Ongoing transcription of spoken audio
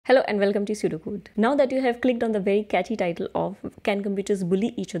Hello and welcome to Pseudocode. Now that you have clicked on the very catchy title of Can Computers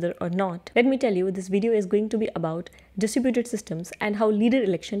Bully Each Other or Not, let me tell you this video is going to be about distributed systems and how leader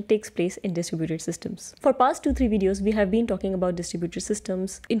election takes place in distributed systems. For past 2-3 videos, we have been talking about distributed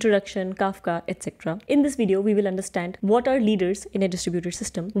systems, introduction, Kafka, etc. In this video, we will understand what are leaders in a distributed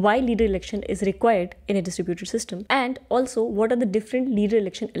system, why leader election is required in a distributed system, and also what are the different leader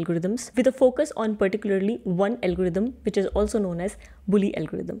election algorithms with a focus on particularly one algorithm which is also known as bully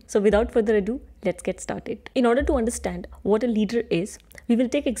algorithm. So without further ado, let's get started. In order to understand what a leader is, we will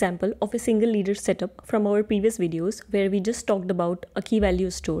take example of a single leader setup from our previous videos where we just talked about a key value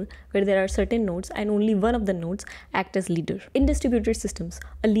store where there are certain nodes and only one of the nodes act as leader. In distributed systems,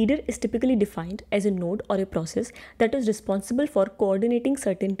 a leader is typically defined as a node or a process that is responsible for coordinating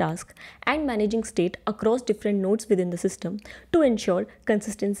certain tasks and managing state across different nodes within the system to ensure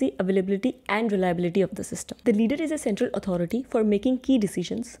consistency, availability, and reliability of the system. The leader is a central authority for making key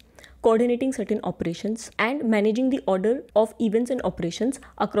decisions, coordinating certain operations, and managing the order of events and operations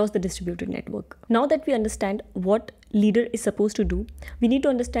across the distributed network. Now that we understand what leader is supposed to do, we need to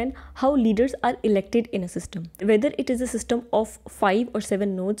understand how leaders are elected in a system. Whether it is a system of 5 or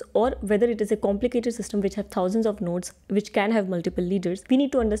 7 nodes or whether it is a complicated system which have thousands of nodes which can have multiple leaders, we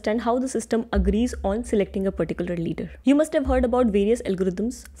need to understand how the system agrees on selecting a particular leader. You must have heard about various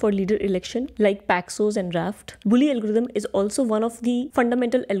algorithms for leader election like Paxos and Raft. Bully algorithm is also one of the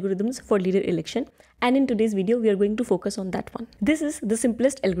fundamental algorithms for leader election, and in today's video we are going to focus on that one. This is the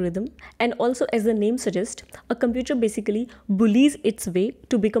simplest algorithm, and also as the name suggests, a computer basically bullies its way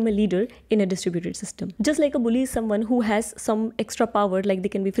to become a leader in a distributed system. Just like a bully is someone who has some extra power, like they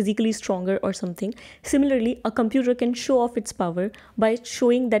can be physically stronger or something, similarly a computer can show off its power by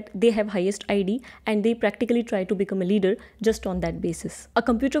showing that they have highest ID and they practically try to become a leader just on that basis. A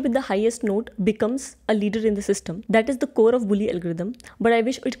computer with the highest node becomes a leader in the system. That is the core of bully algorithm, but I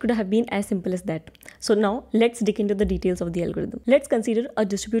wish it could have been as simple as that. So now let's dig into the details of the algorithm. Let's consider a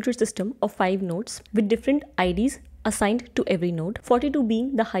distributed system of 5 nodes with different IDs assigned to every node, 42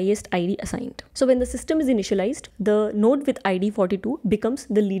 being the highest ID assigned. So when the system is initialized, the node with ID 42 becomes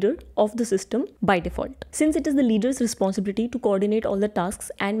the leader of the system by default. Since it is the leader's responsibility to coordinate all the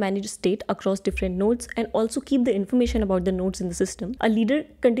tasks and manage state across different nodes and also keep the information about the nodes in the system, a leader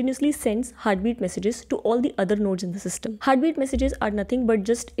continuously sends heartbeat messages to all the other nodes in the system. Heartbeat messages are nothing but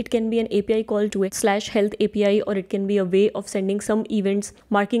just, it can be an API call to a /health API, or it can be a way of sending some events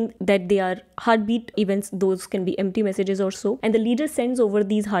marking that they are heartbeat events. Those can be empty messages or so, and the leader sends over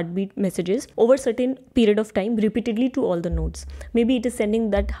these heartbeat messages over certain period of time repeatedly to all the nodes. Maybe it is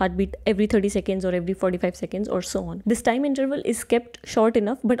sending that heartbeat every 30 seconds or every 45 seconds or so on. This time interval is kept short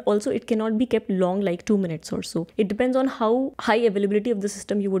enough, but also it cannot be kept long, like 2 minutes or so. It depends on how high availability of the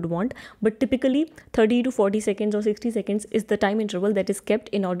system you would want, but typically 30 to 40 seconds or 60 seconds is the time interval that is kept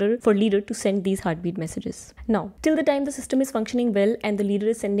in order for leader to send these heartbeat messages. Now, till the time the system is functioning well and the leader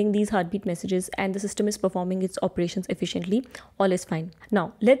is sending these heartbeat messages and the system is performing its operations efficiently, all is fine.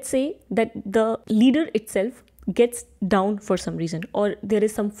 Now, let's say that the leader itself gets down for some reason, or there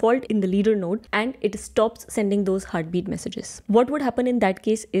is some fault in the leader node and it stops sending those heartbeat messages. What would happen in that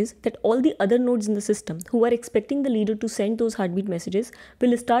case is that all the other nodes in the system who are expecting the leader to send those heartbeat messages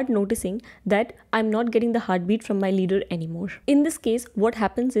will start noticing that I'm not getting the heartbeat from my leader anymore. In this case, what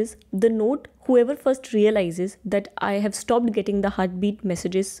happens is the node whoever first realizes that I have stopped getting the heartbeat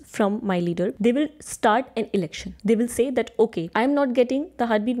messages from my leader, they will start an election. They will say that, okay, I am not getting the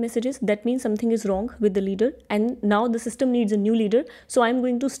heartbeat messages. That means something is wrong with the leader, and now the system needs a new leader. So I am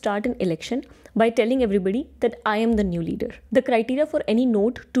going to start an election by telling everybody that I am the new leader. The criteria for any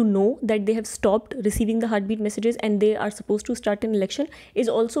node to know that they have stopped receiving the heartbeat messages and they are supposed to start an election is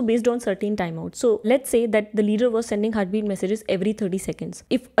also based on certain timeouts. So let's say that the leader was sending heartbeat messages every 30 seconds.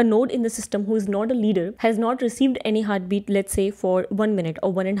 If a node in the system who is not a leader has not received any heartbeat, let's say for 1 minute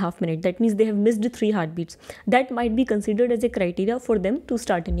or 1.5 minutes, that means they have missed 3 heartbeats. That might be considered as a criteria for them to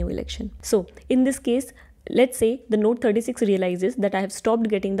start a new election. So in this case, let's say the node 36 realizes that I have stopped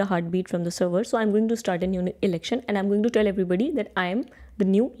getting the heartbeat from the server, so I'm going to start a new election and I'm going to tell everybody that I am the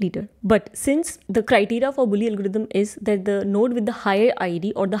new leader. But since the criteria for bully algorithm is that the node with the higher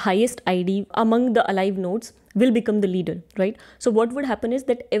ID or the highest ID among the alive nodes will become the leader, right? So what would happen is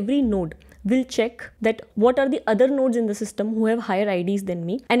that every node will check that what are the other nodes in the system who have higher IDs than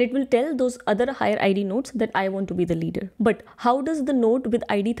me, and it will tell those other higher ID nodes that I want to be the leader. But how does the node with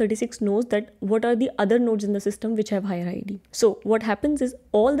ID 36 knows that what are the other nodes in the system which have higher ID? So what happens is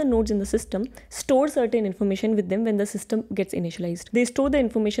all the nodes in the system store certain information with them when the system gets initialized. They store the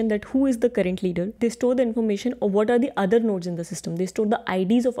information that who is the current leader. They store the information of what are the other nodes in the system. They store the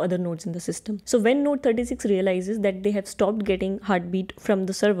IDs of other nodes in the system. So when node 36 realizes that they have stopped getting heartbeat from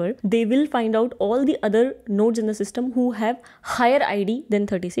the server, they will find out all the other nodes in the system who have higher ID than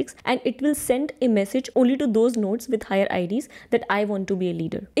 36, and it will send a message only to those nodes with higher IDs that I want to be a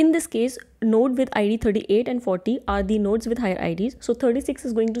leader. In this case, node with ID 38 and 40 are the nodes with higher IDs. So 36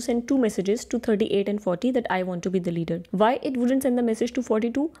 is going to send two messages to 38 and 40 that I want to be the leader. Why it wouldn't send the message to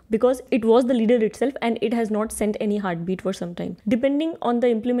 42? Because it was the leader itself and it has not sent any heartbeat for some time. Depending on the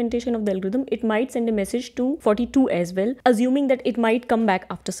implementation of the algorithm, it might send a message to 42 as well, assuming that it might come back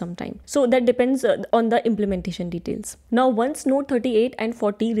after some time. So that depends on the implementation details. Now, once node 38 and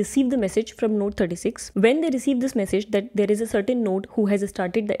 40 receive the message from node 36, when they receive this message that there is a certain node who has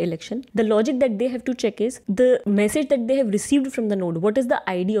started the election, the logic that they have to check is the message that they have received from the node. What is the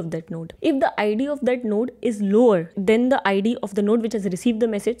ID of that node? If the ID of that node is lower than the ID of the node which has received the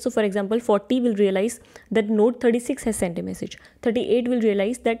message, so for example, 40 will realize that node 36 has sent a message. 38 will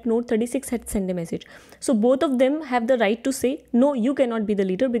realize that node 36 has sent a message. So both of them have the right to say, no, you cannot be the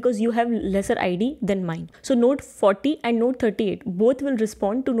leader because you have lesser ID than mine. So node 40 and node 38 both will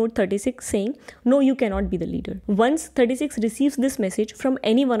respond to node 36 saying, no, you cannot be the leader. Once 36 receives this message from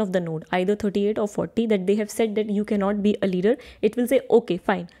any one of the node, either 38 or 40, that they have said that you cannot be a leader, it will say, okay,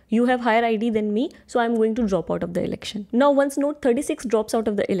 fine, you have higher ID than me, so I'm going to drop out of the election. Now, once node 36 drops out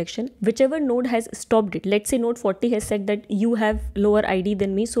of the election, whichever node has stopped it, let's say node 40 has said that you have lower ID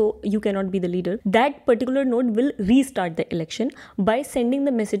than me, so you cannot be the leader, that particular node will restart the election by sending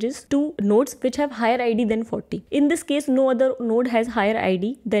the messages to nodes which have higher ID than 40. In this case, no other node has higher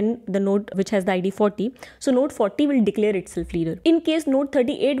ID than the node which has the ID 40, so node 40 will declare itself leader. In case node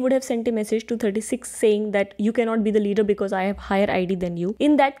 38 would have sent a message to 36 saying that you cannot be the leader because I have higher ID than you,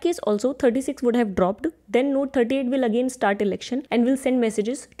 in that case also 36 would have dropped. Then node 38 will again start election and will send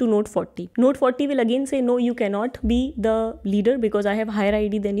messages to node 40. Node 40 will again say, no, you cannot be the leader because I have higher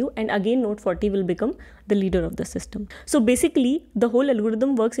ID than you, and again node 40 will become the leader of the system. So basically the whole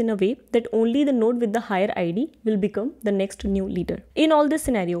algorithm works in a way that only the node with the higher ID will become the next new leader. In all this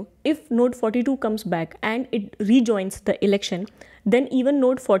scenario, if node 42 comes back and it rejoins the election, then even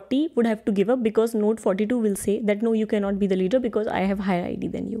node 40 would have to give up because node 42 will say that no, you cannot be the leader because I have higher ID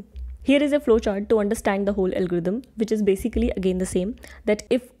than you. Here is a flowchart to understand the whole algorithm, which is basically again the same, that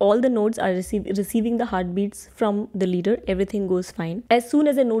if all the nodes are receiving the heartbeats from the leader, everything goes fine. As soon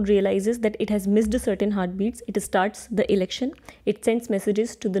as a node realizes that it has missed certain heartbeats, it starts the election. It sends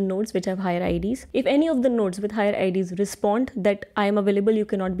messages to the nodes which have higher IDs. If any of the nodes with higher IDs respond that I am available, you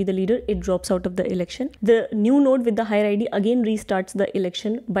cannot be the leader, it drops out of the election. The new node with the higher ID again restarts the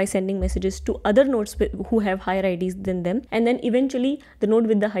election by sending messages to other nodes who have higher IDs than them, and then eventually the node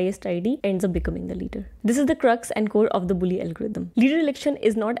with the highest ID ends up becoming the leader. This is the crux and core of the bully algorithm. Leader election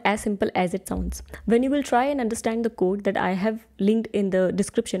is not as simple as it sounds. When you will try and understand the code that I have linked in the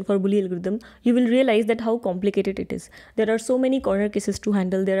description for bully algorithm, you will realize that how complicated it is. There are so many corner cases to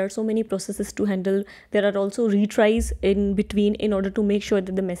handle, there are so many processes to handle, there are also retries in between in order to make sure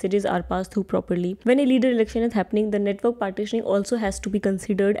that the messages are passed through properly. When a leader election is happening, the network partitioning also has to be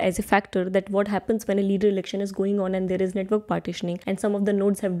considered as a factor, that what happens when a leader election is going on and there is network partitioning and some of the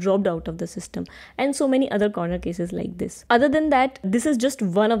nodes have dropped out of the system, and so many other corner cases like this. Other than that, this is just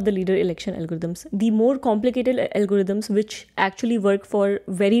one of the leader election algorithms. The more complicated algorithms which actually work for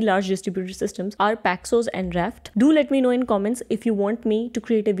very large distributed systems are Paxos and Raft. Do let me know in comments if you want me to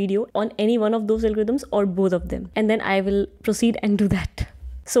create a video on any one of those algorithms or both of them, and then I will proceed and do that.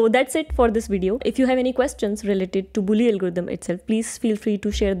 So that's it for this video. If you have any questions related to bully algorithm itself, please feel free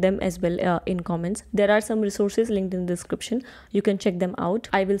to share them as well in comments. There are some resources linked in the description. You can check them out.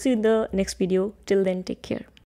 I will see you in the next video. Till then, take care.